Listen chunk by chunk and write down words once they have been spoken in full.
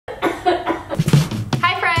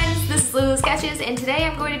Sketches, and today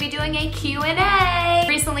I'm going to be doing a Q&A.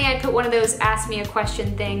 Recently I put one of those ask me a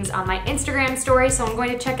question things on my Instagram story, so I'm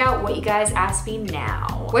going to check out what you guys ask me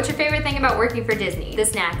now. What's your favorite thing about working for Disney?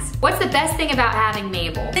 This next. What's the best thing about having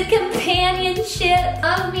Mabel? The companionship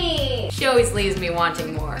of me. She always leaves me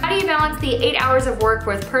wanting more. How do you balance the 8 hours of work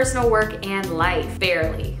with personal work and life?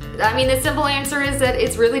 Barely. I mean, the simple answer is that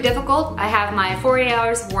it's really difficult. I have my 48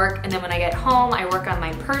 hours of work, and then when I get home, I work on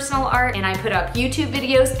my personal art, and I put up YouTube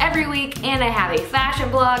videos every week, and I have a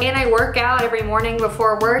fashion blog, and I work out every morning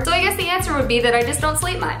before work. So I guess the answer would be that I just don't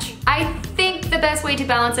sleep much. I think the best way to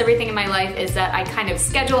balance everything in my life is that I kind of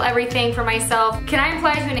schedule everything for myself. Can I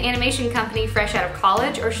apply to an animation company fresh out of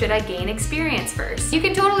college, or should I gain experience first? You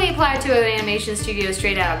can totally apply to an animation studio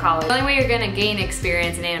straight out of college. The only way you're gonna gain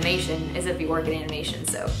experience in animation is if you work in animation,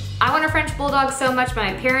 so. I want a French Bulldog so much, but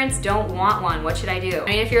my parents don't want one. What should I do? I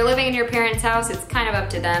mean, if you're living in your parents' house, it's kind of up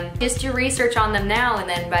to them. Just do research on them now, and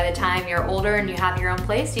then by the time you're older and you have your own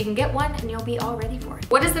place, you can get one and you'll be all ready for it.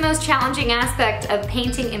 What is the most challenging aspect of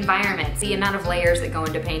painting environments? The amount of layers that go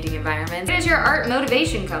into painting environments. Where does your art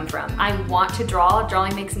motivation come from? I want to draw.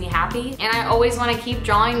 Drawing makes me happy, and I always want to keep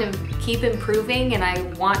drawing and keep improving, and I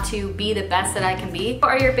want to be the best that I can be. What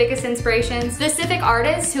are your biggest inspirations? Specific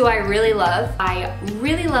artists who I really love. I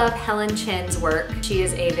really love Helen Chin's work. She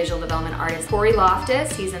is a visual development artist. Corey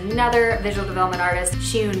Loftus, he's another visual development artist.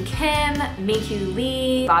 Shun Kim, Miku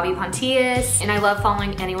Lee, Bobby Pontius, and I love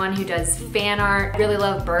following anyone who does fan art. I really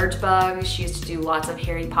love Birchbug. She used to do lots of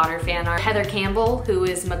Harry Potter fan art. Heather Campbell, who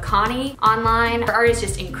is Makani online. Her art is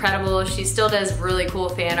just incredible. She still does really cool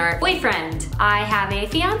fan art. Boyfriend, I have a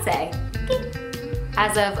fiance.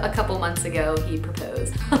 As of a couple months ago, he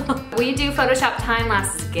proposed. Will you do Photoshop time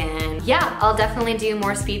lapses again? Yeah, I'll definitely do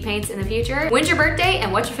more speed paints in the future. When's your birthday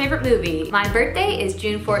and what's your favorite movie? My birthday is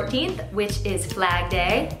June 14th, which is Flag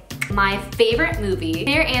Day. My favorite movie,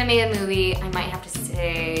 favorite animated movie, I might have to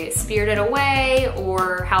say Spirited Away,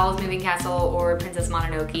 or Howl's Moving Castle, or Princess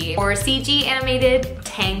Mononoke, or CG animated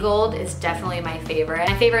Tangled is definitely my favorite.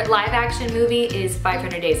 My favorite live action movie is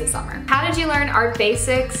 500 Days of Summer. How did you learn art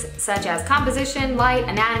basics such as composition, light,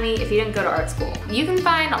 anatomy if you didn't go to art school? You can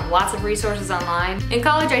find lots of resources online. In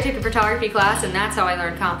college I took a photography class, and that's how I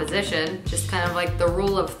learned composition, just kind of like the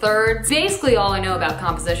rule of thirds. Basically all I know about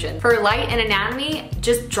composition. For light and anatomy,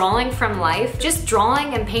 just drawing from life. Just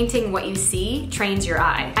drawing and painting what you see trains your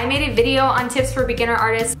eye. I made a video on tips for beginner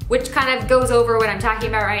artists, which kind of goes over what I'm talking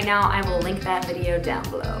about right now. I will link that video down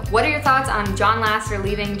below. What are your thoughts on John Lasseter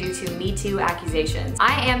leaving due to Me Too accusations?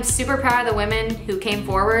 I am super proud of the women who came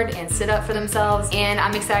forward and stood up for themselves, and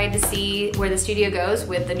I'm excited to see where the studio goes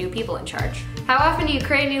with the new people in charge. How often do you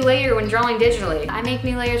create a new layer when drawing digitally? I make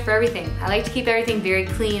new layers for everything. I like to keep everything very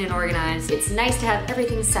clean and organized. It's nice to have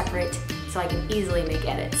everything separate, so I can easily make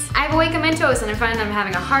edits. I have a Wacom Mentos, and I find I'm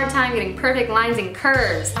having a hard time getting perfect lines and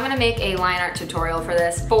curves. I'm gonna make a line art tutorial for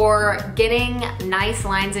this. For getting nice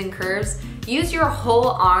lines and curves, use your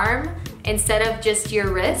whole arm instead of just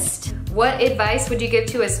your wrist. What advice would you give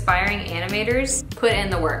to aspiring animators? Put in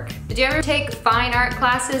the work. Did you ever take fine art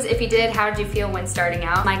classes? If you did, how did you feel when starting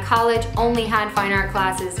out? My college only had fine art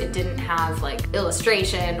classes. It didn't have like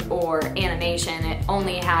illustration or animation. It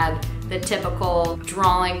only had the typical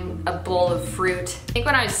drawing a bowl of fruit. I think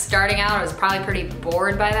when I was starting out, I was probably pretty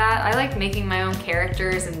bored by that. I liked making my own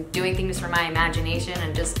characters and doing things for my imagination,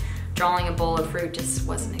 and just drawing a bowl of fruit just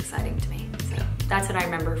wasn't exciting to me. So that's what I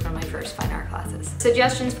remember from my first fine art classes.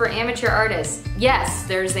 Suggestions for amateur artists. Yes,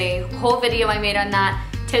 there's a whole video I made on that.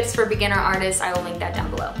 Tips for beginner artists, I will link that down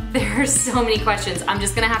below. There are so many questions. I'm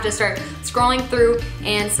just gonna have to start scrolling through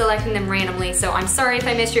and selecting them randomly, so I'm sorry if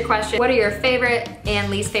I missed your question. What are your favorite and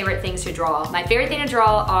least favorite things to draw? My favorite thing to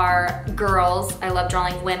draw are girls. I love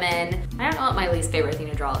drawing women. I don't know what my least favorite thing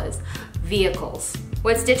to draw is. Vehicles.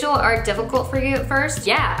 Was digital art difficult for you at first?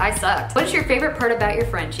 Yeah, I sucked. What is your favorite part about your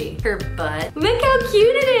Frenchie? Her butt. Look how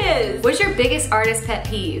cute it is! What's your biggest artist pet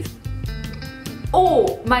peeve?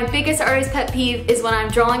 Oh, my biggest artist pet peeve is when I'm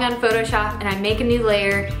drawing on Photoshop and I make a new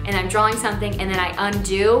layer and I'm drawing something and then I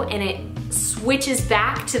undo and it switches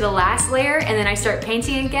back to the last layer, and then I start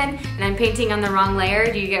painting again and I'm painting on the wrong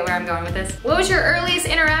layer. Do you get where I'm going with this? What was your earliest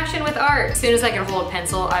interaction with art? As soon as I could hold a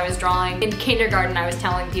pencil, I was drawing. In kindergarten, I was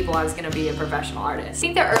telling people I was gonna be a professional artist. I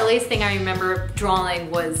think the earliest thing I remember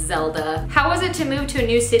drawing was Zelda. How was it to move to a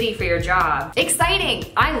new city for your job?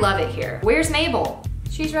 Exciting! I love it here. Where's Mabel?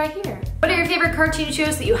 She's right here. What are your favorite cartoon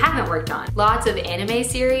shows that you haven't worked on? Lots of anime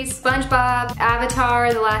series, SpongeBob,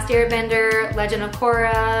 Avatar, The Last Airbender, Legend of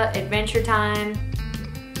Korra, Adventure Time.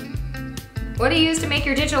 What do you use to make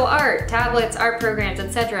your digital art? Tablets, art programs,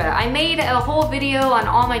 etc. I made a whole video on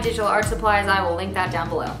all my digital art supplies. I will link that down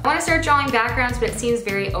below. I want to start drawing backgrounds, but it seems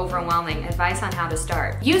very overwhelming. Advice on how to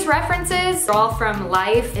start. Use references, draw from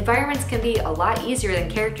life. Environments can be a lot easier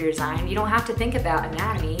than character design. You don't have to think about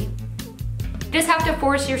anatomy. You just have to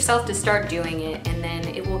force yourself to start doing it, and then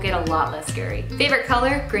it will get a lot less scary. Favorite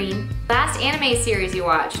color? Green. Last anime series you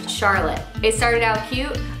watched? Charlotte. It started out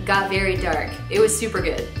cute, got very dark. It was super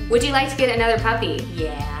good. Would you like to get another puppy?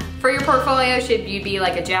 Yeah. For your portfolio, should you be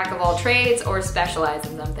like a jack of all trades or specialize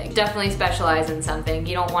in something? Definitely specialize in something.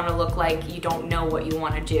 You don't want to look like you don't know what you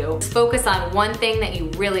want to do. Just focus on one thing that you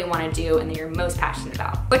really want to do and that you're most passionate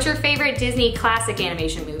about. What's your favorite Disney classic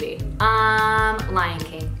animation movie? Lion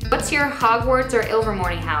King. What's your Hogwarts or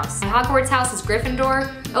Ilvermorny house? My Hogwarts house is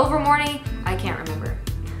Gryffindor. Ilvermorny, I can't remember.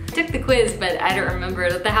 I took the quiz, but I don't remember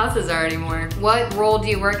what the houses are anymore. What role do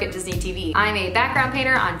you work at Disney TV? I'm a background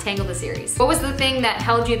painter on Tangled the series. What was the thing that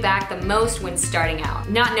held you back the most when starting out?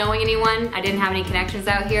 Not knowing anyone. I didn't have any connections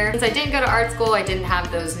out here. Since I didn't go to art school, I didn't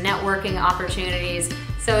have those networking opportunities,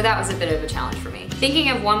 so that was a bit of a challenge for me. Thinking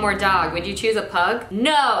of one more dog, would you choose a pug?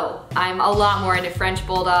 No! I'm a lot more into French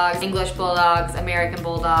bulldogs, English bulldogs, American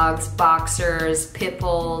bulldogs, boxers, pit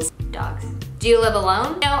bulls, dogs. Do you live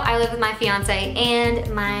alone? No, I live with my fiance and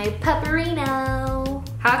my pupperino.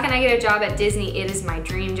 How can I get a job at Disney? It is my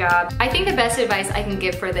dream job. I think the best advice I can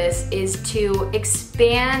give for this is to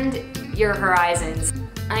expand your horizons.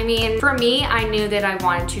 I mean, for me, I knew that I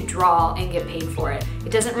wanted to draw and get paid for it.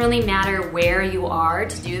 It doesn't really matter where you are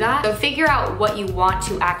to do that. So figure out what you want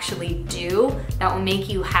to actually do that will make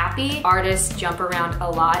you happy. Artists jump around a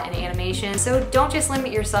lot in animation, so don't just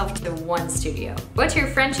limit yourself to one studio. What's your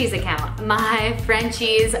Frenchies account? My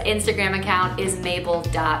Frenchies Instagram account is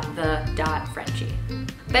mabel.the.frenchie.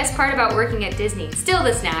 Best part about working at Disney? Still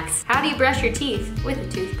the snacks. How do you brush your teeth? With a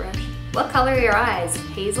toothbrush. What color are your eyes?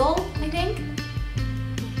 Hazel, I think?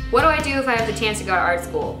 What do I do if I have the chance to go to art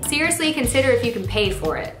school? Seriously consider if you can pay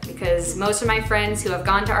for it, because most of my friends who have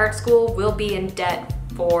gone to art school will be in debt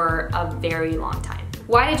for a very long time.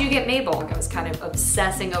 Why did you get Mabel? I was kind of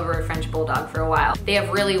obsessing over a French bulldog for a while. They have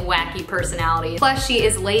really wacky personalities. Plus she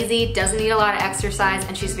is lazy, doesn't need a lot of exercise,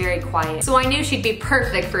 and she's very quiet. So I knew she'd be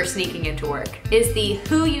perfect for sneaking into work. Is the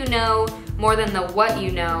who you know more than the what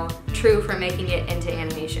you know true for making it into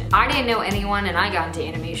animation? I didn't know anyone and I got into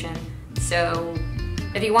animation, so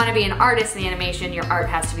if you want to be an artist in animation, your art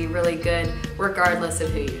has to be really good, regardless of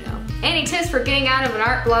who you know. Any tips for getting out of an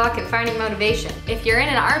art block and finding motivation? If you're in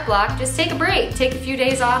an art block, just take a break. Take a few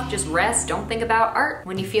days off, just rest, don't think about art.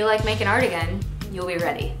 When you feel like making art again, you'll be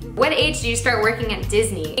ready. What age did you start working at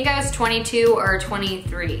Disney? I think I was 22 or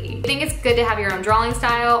 23. I think it's good to have your own drawing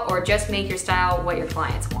style or just make your style what your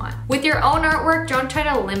clients want. With your own artwork, don't try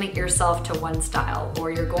to limit yourself to one style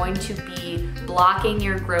or you're going to be blocking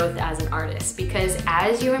your growth as an artist, because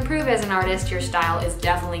as you improve as an artist, your style is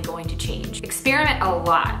definitely going to change. Experiment a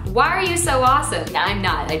lot. Why are you so awesome? I'm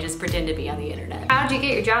not, I just pretend to be on the internet. How did you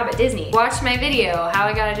get your job at Disney? Watch my video, how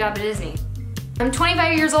I got a job at Disney. I'm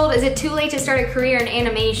 25 years old. Is it too late to start a career in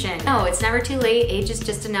animation? No, it's never too late. Age is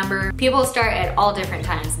just a number. People start at all different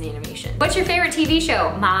times in animation. What's your favorite TV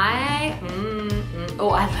show? Oh,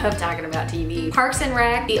 I love talking about TV. Parks and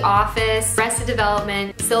Rec, The Office, Arrested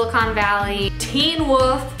Development, Silicon Valley, Teen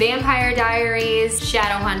Wolf, Vampire Diaries,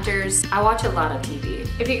 Shadowhunters. I watch a lot of TV.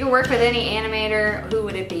 If you could work with any animator, who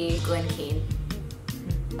would it be? Glenn Keane.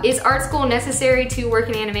 Is art school necessary to work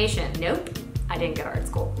in animation? Nope. I didn't go to art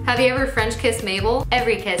school. Have you ever French kissed Mabel?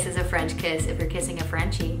 Every kiss is a French kiss if you're kissing a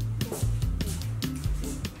Frenchie.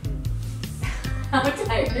 How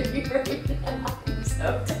tired are you right now? I'm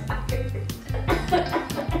so tired.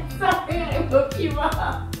 Sorry, I woke you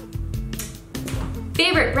up.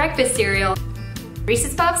 Favorite breakfast cereal?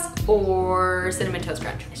 Reese's Puffs or Cinnamon Toast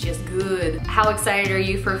Crunch? It's just good. How excited are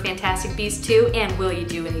you for Fantastic Beasts 2? And will you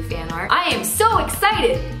do any fan art? I am so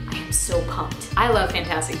excited! I am so pumped. I love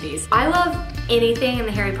Fantastic Beasts. I love anything in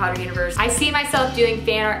the Harry Potter universe. I see myself doing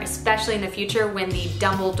fan art, especially in the future when the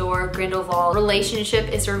Dumbledore-Grindelwald relationship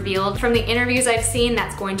is revealed. From the interviews I've seen,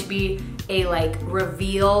 that's going to be a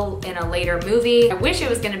reveal in a later movie. I wish it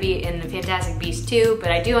was gonna be in the Fantastic Beasts 2, but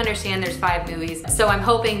I do understand there's 5 movies. So I'm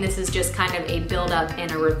hoping this is just kind of a build up and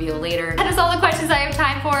a reveal later. That is all the questions I have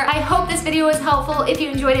time for. I hope this video was helpful. If you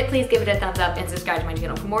enjoyed it, please give it a thumbs up and subscribe to my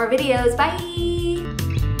channel for more videos. Bye!